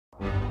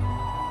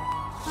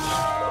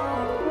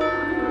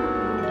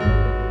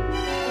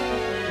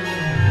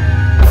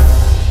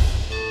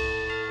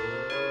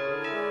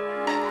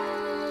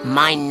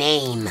My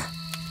name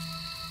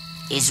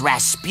is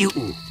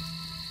Rasputin,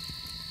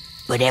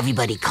 but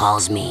everybody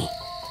calls me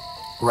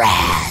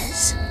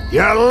Raz.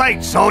 You're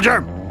late,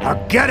 soldier.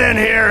 Now get in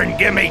here and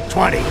give me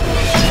 20.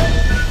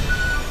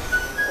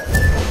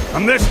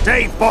 From this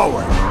day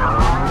forward,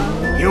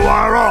 you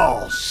are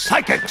all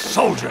psychic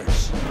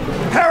soldiers,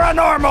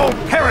 paranormal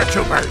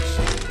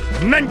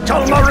paratroopers,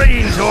 mental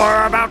marines who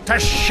are about to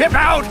ship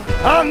out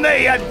on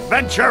the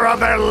adventure of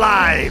their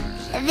lives.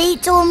 They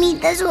told me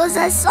this was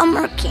a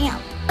summer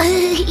camp.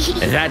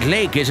 That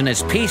lake isn't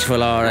as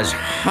peaceful or as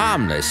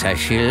harmless as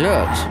she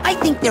looks. I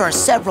think there are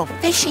several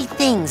fishy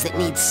things that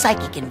need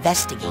psychic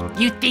investigating.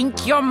 You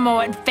think you're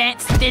more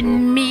advanced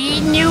than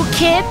me, new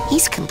kid?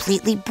 He's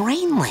completely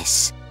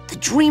brainless. The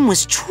dream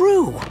was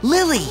true.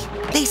 Lily,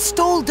 they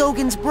stole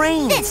Dogen's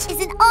brains. This is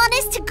an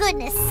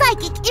honest-to-goodness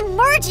psychic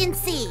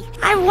emergency.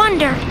 I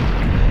wonder,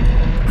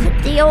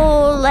 could the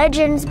old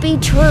legends be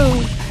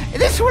true?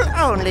 This will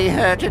only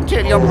hurt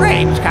until your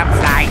brains come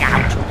flying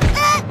out.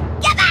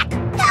 Get back!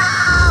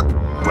 Help!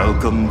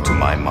 Welcome to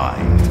my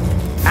mind.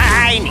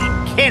 I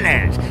need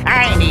killers.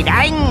 I need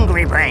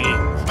angry brains.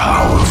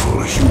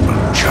 Powerful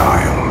human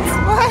child.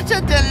 What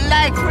a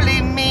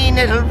delightfully mean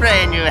little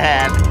brain you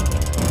have.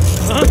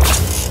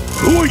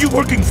 Who are you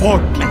working for?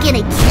 I'm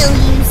gonna kill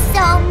you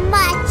so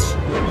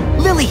much.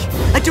 Lily,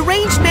 a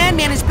deranged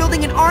madman is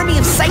building an army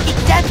of psychic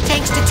death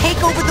tanks to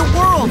take over the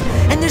world,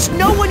 and there's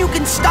no one who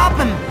can stop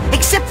him,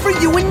 except for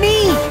you and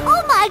me.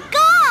 Oh my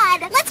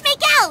god! Let's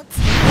make out!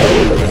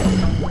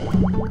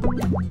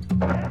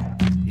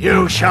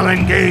 You shall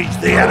engage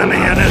the enemy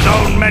in his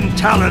own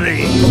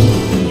mentality.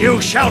 You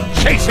shall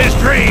chase his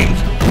dreams.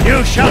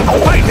 You shall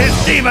fight his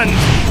demons.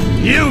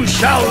 You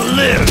shall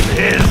live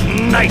his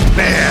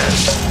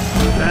nightmares.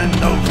 And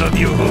those of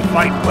you who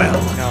fight well,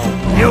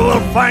 you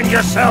will find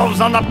yourselves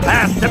on the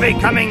path to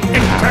becoming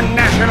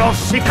international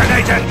secret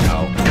agents.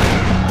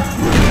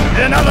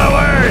 In other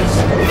words,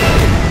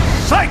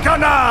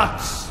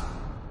 Psychonauts!